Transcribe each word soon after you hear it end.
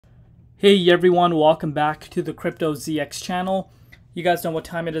Hey everyone, welcome back to the Crypto ZX channel. You guys know what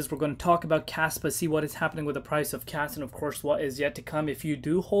time it is. We're going to talk about Kaspa, see what is happening with the price of Kas, and of course what is yet to come. If you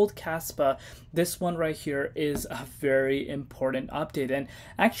do hold Kaspa, this one right here is a very important update, and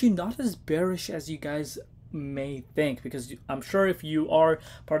actually not as bearish as you guys may think, because I'm sure if you are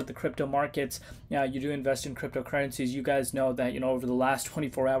part of the crypto markets, you do invest in cryptocurrencies, you guys know that over the last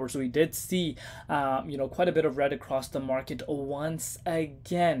 24 hours we did see quite a bit of red across the market once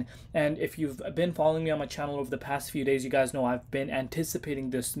again. And if you've been following me on my channel over the past few days, you guys know I've been anticipating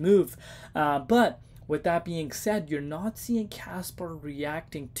this move, but with that being said, you're not seeing Kaspa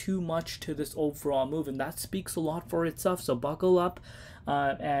reacting too much to this overall move, and that speaks a lot for itself. So buckle up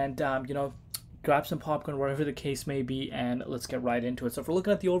and grab some popcorn, whatever the case may be, and let's get right into it. So if we're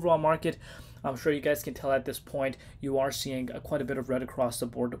looking at the overall market, I'm sure you guys can tell at this point you are seeing quite a bit of red across the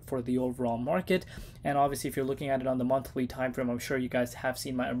board for the overall market. And obviously if you're looking at it on the monthly time frame, I'm sure you guys have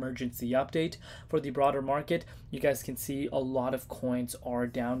seen my emergency update for the broader market. You guys can see a lot of coins are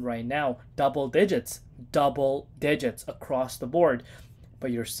down right now, double digits across the board.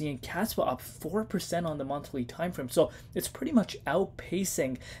 But you're seeing Kaspa up 4% on the monthly time frame. So it's pretty much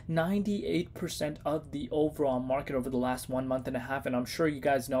outpacing 98% of the overall market over the last 1.5 months. And I'm sure you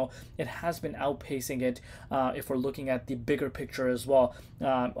guys know it has been outpacing it if we're looking at the bigger picture as well.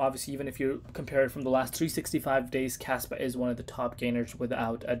 Obviously, even if you compare it from the last 365 days, Kaspa is one of the top gainers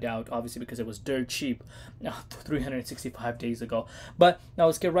without a doubt, obviously because it was dirt cheap 365 days ago. But now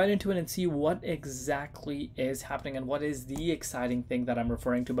let's get right into it and see what exactly is happening and what is the exciting thing that I'm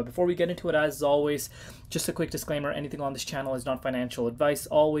referring to. But before we get into it, as always, just a quick disclaimer: anything on this channel is not financial advice.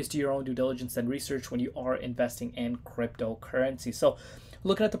 Always do your own due diligence and research when you are investing in cryptocurrency. So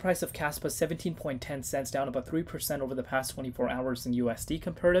looking at the price of Kaspa, 17.10 cents, down about 3% over the past 24 hours in USD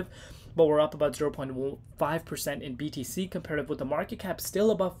comparative, but we're up about 0.5% in BTC comparative, with the market cap still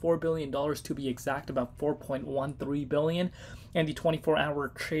above $4 billion to be exact, about 4.13 billion, and the 24-hour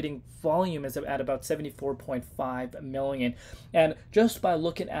trading volume is at about 74.5 million. And just by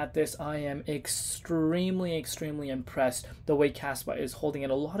looking at this, I am extremely impressed the way Kaspa is holding,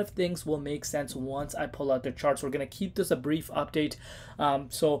 and a lot of things will make sense once I pull out the charts. We're going to keep this a brief update,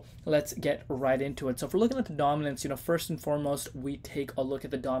 so let's get right into it. So if we're looking at the dominance, first and foremost, we take a look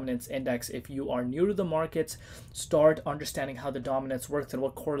at the dominance index. If you are new to the markets, start understanding how the dominance works and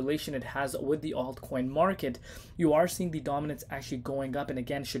what correlation it has with the altcoin market. You are seeing the dominance actually going up, and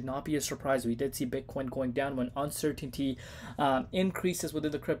again, should not be a surprise. We did see Bitcoin going down. When uncertainty increases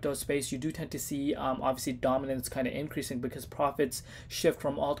within the crypto space, you do tend to see obviously dominance kind of increasing, because profits shift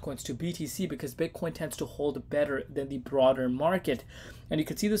from altcoins to BTC, because Bitcoin tends to hold better than the broader market. And you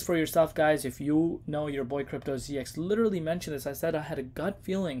can see this for yourself, guys. If you know your boy Crypto ZX literally mentioned this, I said I had a gut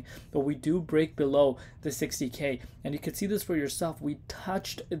feeling that we do break below the 60K, and you can see this for yourself. We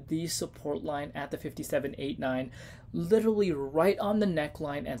touched the support line at the 57.89, literally right on the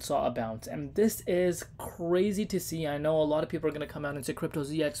neckline, and saw a bounce. And this is crazy to see. I know a lot of people are going to come out and say, Crypto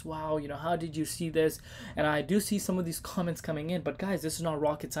ZX, wow, how did you see this? And I do see some of these comments coming in, but guys, this is not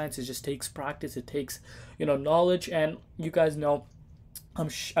rocket science. It just takes practice. It takes knowledge, and you guys know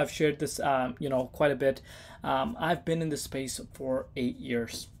I've shared this quite a bit. I've been in this space for 8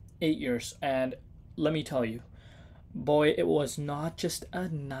 years, and let me tell you, boy, it was not just a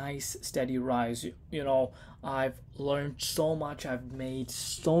nice steady rise. I've learned so much. I've made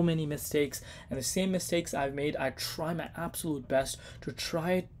so many mistakes, and the same mistakes I've made, I try my absolute best to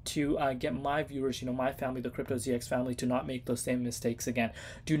try to get my viewers, my family, the Crypto ZX family, to not make those same mistakes again.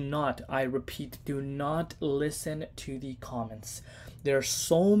 Do not, I repeat, do not listen to the comments. There are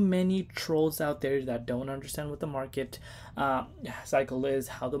so many trolls out there that don't understand what the market cycle is,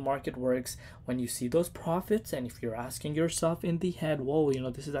 how the market works. When you see those profits, and if you're asking yourself in the head, whoa,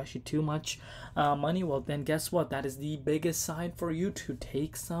 this is actually too much money, well, then guess what? That is the biggest sign for you to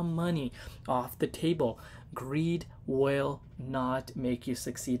take some money off the table. Greed will not make you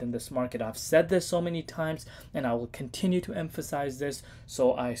succeed in this market. I've said this so many times, and I will continue to emphasize this.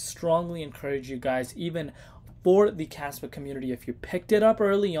 So I strongly encourage you guys, even for the Kaspa community, if you picked it up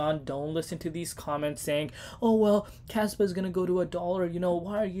early on, don't listen to these comments saying, oh, well, Kaspa is going to go to $1.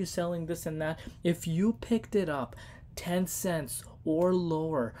 Why are you selling this and that? If you picked it up 10 cents or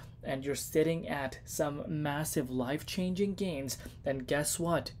lower, and you're sitting at some massive life-changing gains, then guess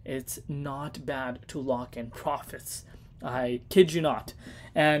what? It's not bad to lock in profits. I kid you not.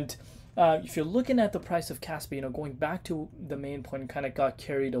 And if you're looking at the price of Kaspa, going back to the main point, kind of got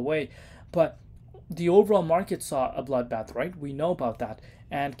carried away, but the overall market saw a bloodbath, right? We know about that.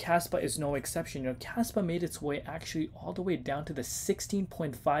 And Kaspa is no exception. Kaspa made its way actually all the way down to the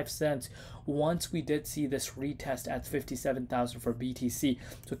 16.5 cents once we did see this retest at 57,000 for BTC.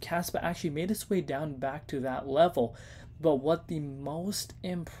 So Kaspa actually made its way down back to that level. But what the most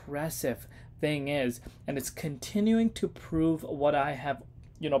impressive thing is, and it's continuing to prove what I have,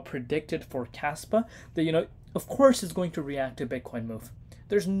 predicted for Kaspa, that, of course, is going to react to Bitcoin move.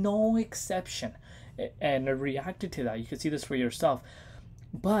 There's no exception. And it reacted to that. You can see this for yourself.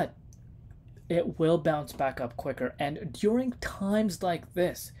 But it will bounce back up quicker. And during times like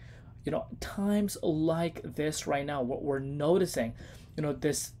this, times like this right now, what we're noticing,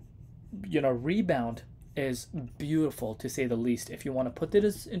 this, rebound is beautiful, to say the least. If you want to put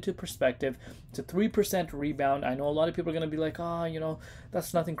this into perspective, it's a 3% rebound. I know a lot of people are going to be like,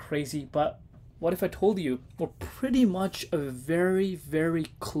 that's nothing crazy. But what if I told you we're pretty much very, very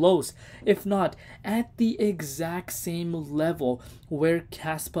close, if not at the exact same level where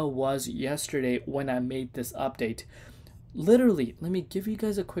Kaspa was yesterday when I made this update? Literally, let me give you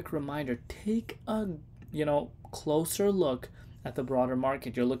guys a quick reminder. Take a, closer look at the broader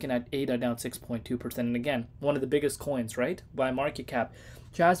market. You're looking at ADA down 6.2%. And again, one of the biggest coins, right? By market cap.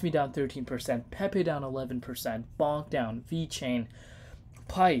 Jasmine down 13%. Pepe down 11%. Bonk down. VeChain.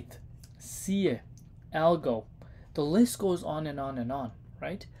 Pyth. SIA, Algo, the list goes on and on and on,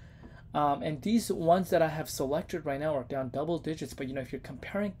 right? And these ones that I have selected right now are down double digits, but if you're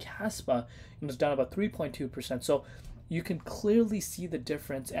comparing Kaspa, it's down about 3.2%. So you can clearly see the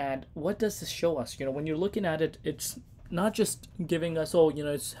difference. And what does this show us? When you're looking at it, it's not just giving us,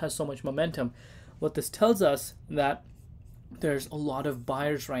 it has so much momentum. What this tells us that there's a lot of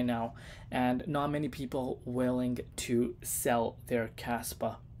buyers right now and not many people willing to sell their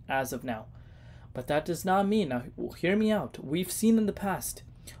Kaspa as of now. But that does not mean, now hear me out, we've seen in the past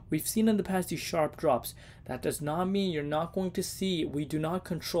these sharp drops. That does not mean you're not going to see, we do not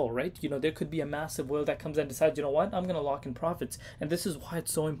control, right? There could be a massive whale that comes in and decides, what, I'm going to lock in profits. And this is why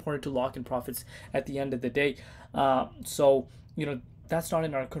it's so important to lock in profits at the end of the day. So that's not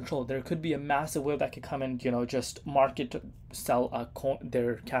in our control. There could be a massive whale that could come and, just market to sell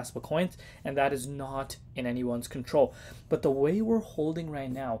their Kaspa coins, and that is not in anyone's control. But the way we're holding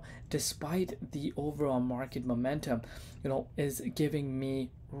right now, despite the overall market momentum, is giving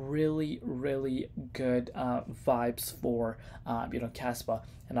me really, really good vibes for, Kaspa.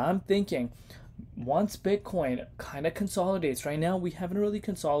 And I'm thinking, once Bitcoin kind of consolidates, right now we haven't really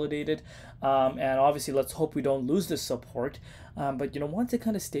consolidated, and obviously let's hope we don't lose this support, but once it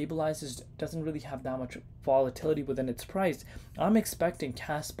kind of stabilizes, doesn't really have that much volatility within its price, I'm expecting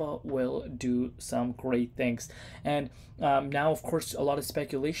Kaspa will do some great things. And now, of course, a lot of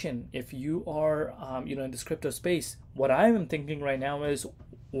speculation. If you are in this crypto space, what I am thinking right now is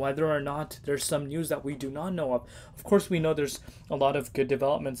whether or not there's some news that we do not know of. Of course, we know there's a lot of good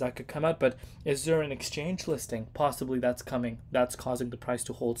developments that could come out, but is there an exchange listing? Possibly that's coming. That's causing the price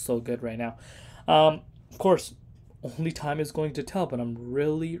to hold so good right now. Of course, only time is going to tell, but I'm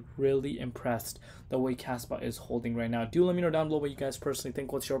really, really impressed the way Kaspa is holding right now. Do let me know down below what you guys personally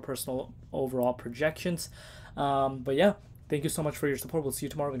think. What's your personal overall projections? But yeah, thank you so much for your support. We'll see you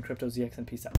tomorrow in Crypto ZX, and peace out.